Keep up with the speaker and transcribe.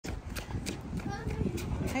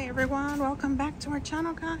everyone, welcome back to our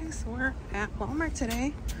channel, guys. We're at Walmart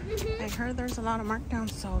today. I heard there's a lot of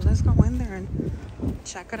markdowns, so let's go in there and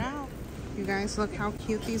check it out. You guys, look how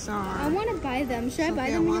cute these are. I want to buy them. Should I buy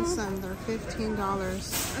them? Sophia wants them. They're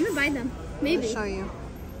 $15. I'm gonna buy them. Maybe. I'll show you.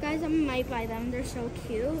 Guys, I might buy them. They're so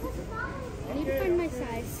cute. I need to find my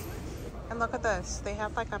size. And look at this. They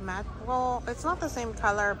have like a matte. Well, it's not the same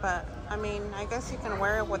color, but I mean, I guess you can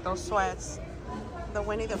wear it with those sweats. The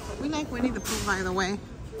Winnie the Pooh. We like Winnie the Pooh, by the way.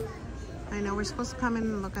 I know we're supposed to come in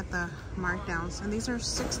and look at the markdowns, and these are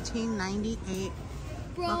 $16.98.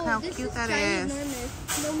 Bro, look how cute that is.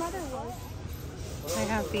 Enormous. No matter what. They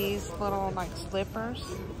have these little like slippers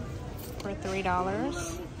for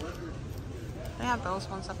 $3. They have those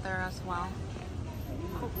ones up there as well.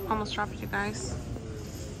 Oh, almost dropped you guys.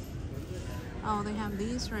 Oh, they have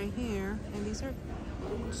these right here, and these are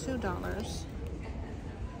 $2.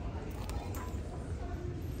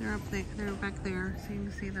 They're up there, they're back there, so you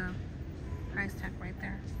can see the price tag right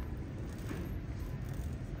there.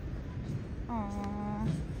 Aww.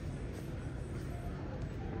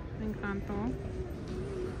 Me encantó.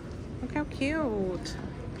 Look how cute.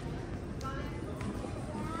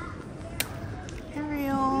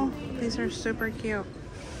 Ariel. These are super cute.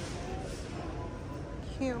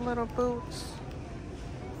 Cute little boots.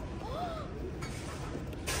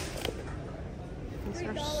 These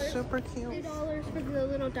are super cute. $3 for the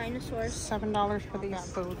little dinosaurs. $7 for these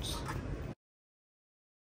boots.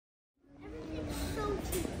 So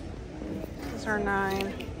cheap. These are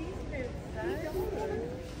 $9.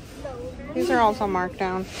 These are also marked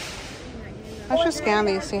down. Let's just scan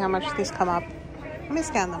these, see how much these come up. Let me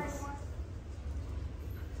scan them.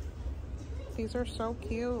 These are so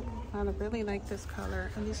cute. I really like this color.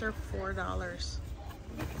 And these are $4.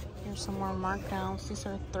 Here's some more markdowns. These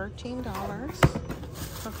are $13.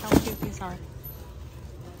 Look how cute these are.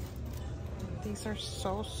 These are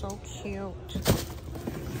so cute.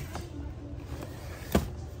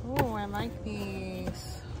 Oh, I like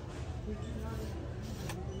these.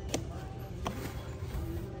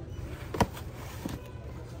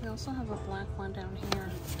 We also have a black one down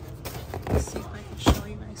here. Let's see if I can show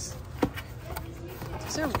you guys.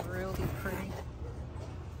 These are really pretty.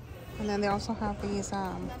 And then they also have these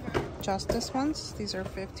Justice ones. These are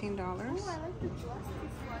 $15. Oh, I like the Justice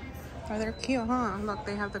ones. Oh, they're cute, huh? Look,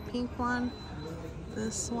 they have the pink one,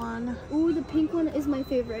 this one. Ooh, the pink one is my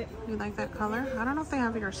favorite. You like that color? I don't know if they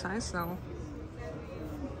have your size though.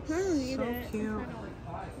 So cute.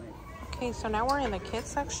 Okay, so now we're in the kids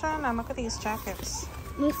section, and look at these jackets.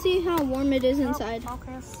 Let's see how warm it is inside. Oh,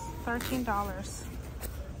 okay, it's $13.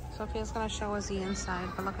 Sophia's gonna show us the inside,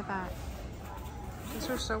 but look at that. These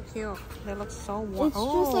are so cute. They look so warm. It's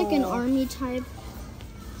just like an army type.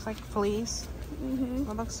 It's like fleece. Mm-hmm.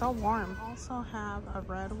 It looks so warm. Also have a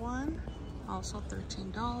red one, also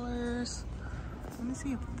 $13. Let me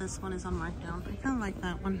see if this one is on markdown. I kind of like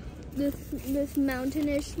that one. This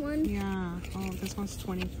mountainish one. Yeah. Oh, this one's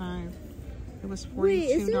 $25. It was $42. Wait,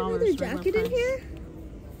 is there another jacket in here?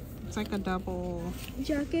 It's like a double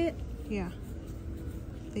jacket. Yeah.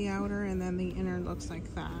 The outer and then the inner looks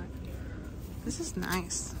like that. This is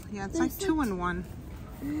nice. Yeah, it's like 2-in-1.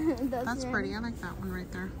 That's pretty. I like that one right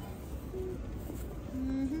there.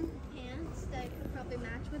 Pants that could probably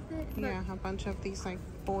match with it. Yeah, a bunch of these like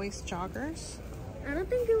boys joggers. I don't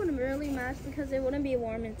think it would really match because it wouldn't be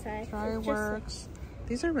warm inside. Fireworks.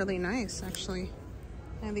 These are really nice, actually.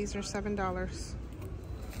 And these are $7.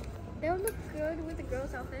 They would look good with the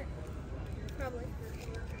girl's outfit. Probably.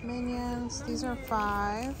 Minions. These are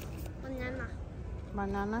 $5. Banana.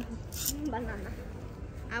 Banana. Banana.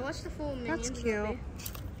 I watched the full Minions That's cute. movie.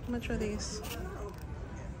 How much are these?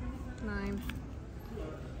 $9.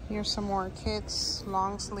 Here's some more kids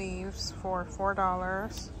long sleeves for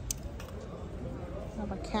 $4.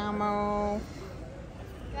 Have a camo.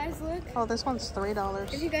 Guys, look. Oh, this one's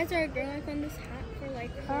 $3. If you guys are a girl, I found this hat for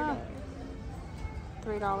like $4.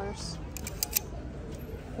 $3.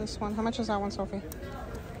 This one. How much is that one, Sophie?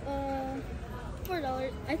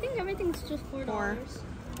 $4. I think everything's just $4.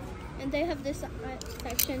 And they have this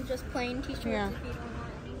section, just plain t-shirts. Yeah. If you don't want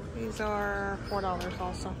any. These are $4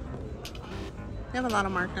 also. They have a lot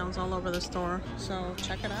of markdowns all over the store, so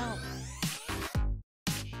check it out.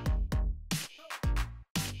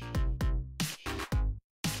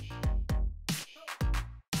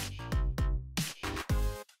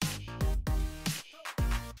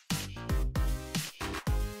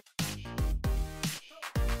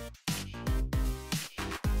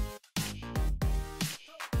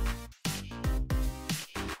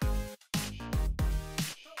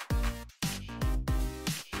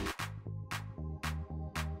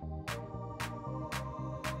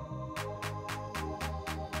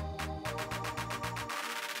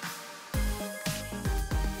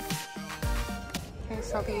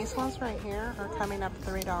 So these ones right here are coming up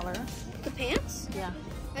 $3. The pants? Yeah.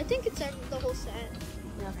 I think it's the whole set.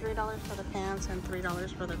 Yeah, $3 for the pants and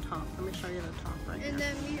 $3 for the top. Let me show you the top right here. And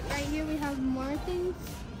then right here we have more things.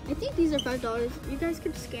 I think these are $5. You guys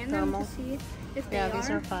could scan them to see if they are. Yeah, these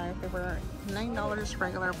are $5. They were $9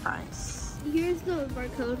 regular price. Here's the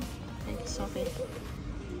barcode. Thank you, Sophie.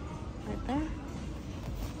 Right there.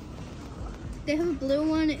 They have a blue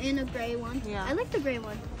one and a gray one. Yeah. I like the gray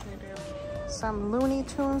one. They do. Some Looney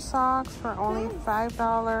Tunes socks for only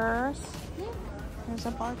 $5. Yeah. Here's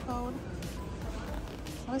a barcode.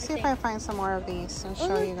 Let's see if I find some more of these and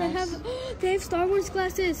show you guys. They have Star Wars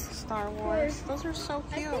glasses. Star Wars. Those are so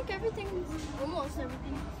cute. I think almost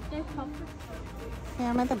everything. They have comfort. Yeah,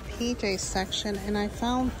 I'm at the PJ section and I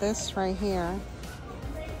found this right here.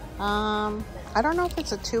 I don't know if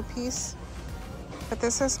it's a two-piece, but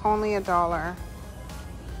this is only $1.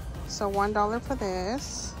 So $1 for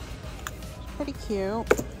this. It's pretty cute.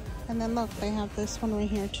 And then look, they have this one right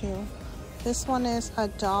here too. This one is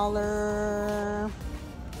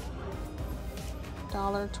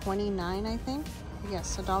 $1.29, I think.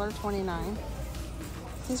 Yes, $1.29.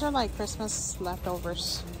 These are like Christmas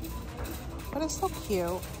leftovers, but it's so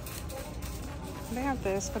cute. They have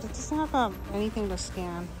this, but it doesn't have anything to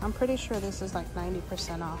scan. I'm pretty sure this is like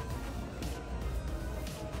 90% off.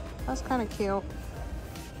 That's kind of cute.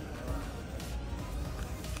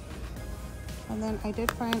 And then I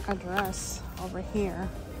did find a dress over here.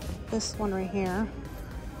 This one right here.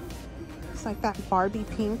 It's like that Barbie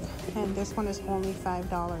pink, and this one is only $5.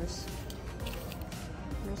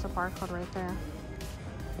 There's a barcode right there.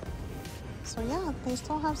 So yeah, they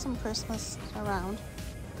still have some Christmas around.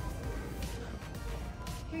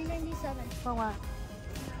 $3.97. For what?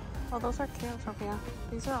 Oh, those are cute, Sophia.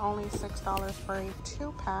 These are only $6 for a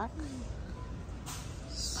 2-pack.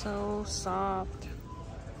 So soft.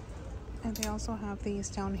 And they also have these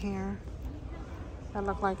down here that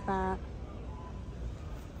look like that.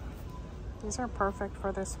 These are perfect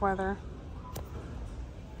for this weather.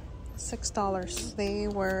 $6. They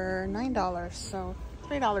were $9, so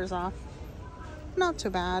 $3 off. Not too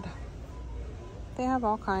bad. They have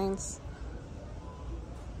all kinds.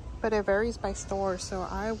 But it varies by store, so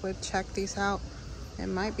I would check these out. It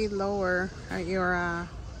might be lower at your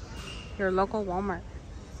local Walmart.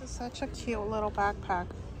 This is such a cute little backpack.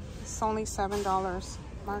 It's only $7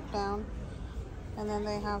 marked down. And then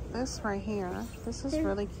they have this right here. This is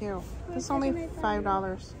really cute. This is only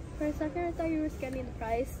 $5. For a second, I thought you were scanning the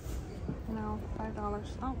price. No, $5.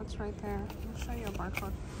 Oh, it's right there. I'll show you a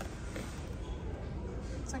barcode.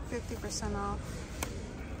 It's like 50% off.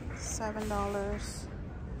 $7.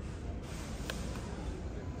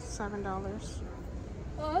 $7.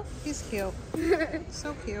 Off? He's cute.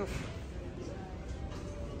 So cute.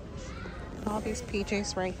 All these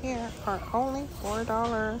PJs right here are only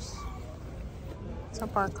 $4. It's a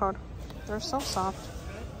barcode. They're so soft.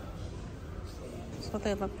 That's what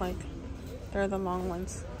they look like. They're the long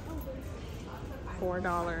ones.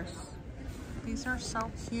 $4. These are so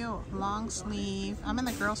cute. Long sleeve. I'm in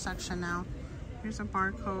the girl section now. Here's a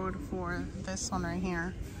barcode for this one right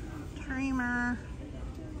here. Dreamer.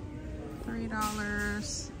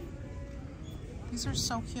 $3. These are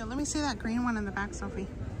so cute. Let me see that green one in the back, Sophie.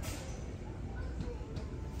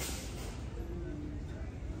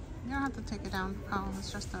 You don't have to take it down. Oh,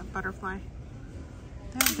 it's just a butterfly.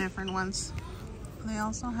 They have different ones. They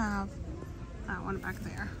also have that one back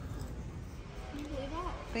there.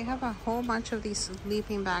 They have a whole bunch of these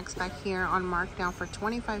sleeping bags back here on markdown for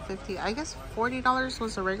 $25.50. I guess $40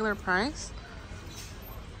 was the regular price.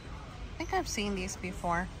 I think I've seen these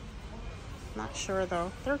before. Not sure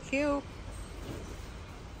though. They're cute.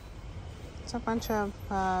 It's a bunch of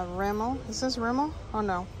Rimmel. Is this Rimmel? Oh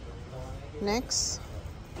no. NYX.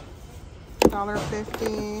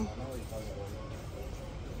 $1.50.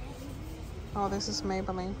 Oh, this is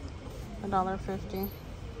Maybelline. $1.50.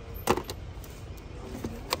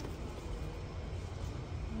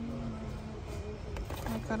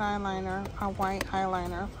 A good eyeliner, a white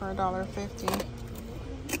eyeliner for $1.50.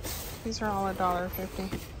 These are all $1.50.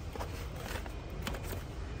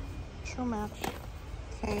 True match.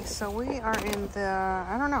 Okay, so we are in the,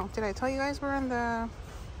 I don't know, did I tell you guys we're in the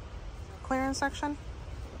clearance section?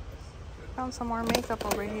 Found some more makeup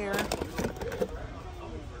over here.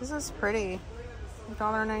 This is pretty.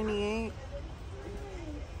 $1.98.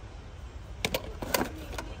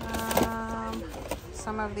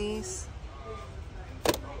 Some of these.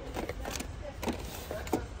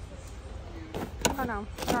 I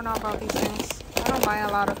don't know about these things. I don't buy a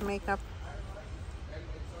lot of makeup.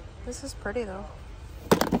 This is pretty though.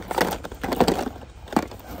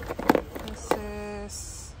 This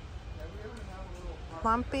is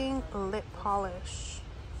Plumping lip polish,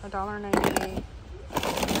 $1.98.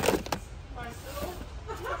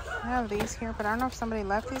 I have these here, but I don't know if somebody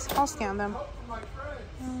left these. I'll scan them.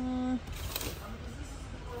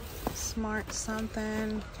 Smart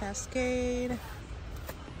something, Cascade.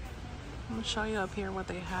 I'm gonna show you up here what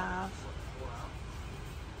they have.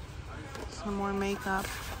 Some more makeup.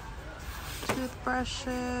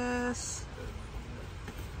 Toothbrushes.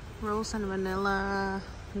 Rose and vanilla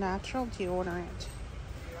natural deodorant.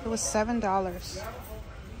 It was $7.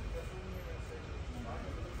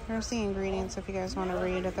 There's the ingredients if you guys want to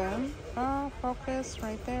read them. Oh, focus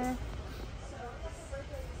right there.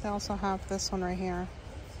 They also have this one right here.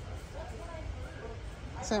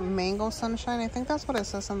 Is it Mango Sunshine? I think that's what it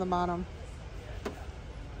says on the bottom.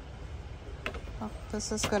 Oh,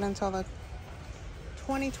 this is good until the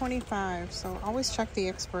 2025, so always check the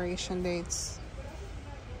expiration dates.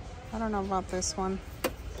 I don't know about this one.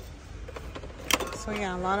 So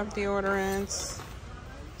yeah, a lot of deodorants.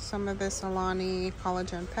 Some of this Alani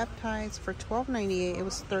collagen peptides for $12.98. It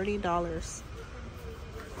was $30.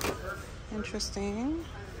 Interesting.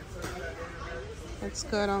 It's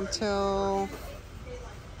good until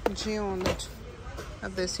June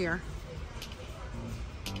of this year.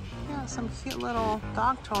 Yeah, some cute little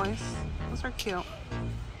dog toys. Those are cute.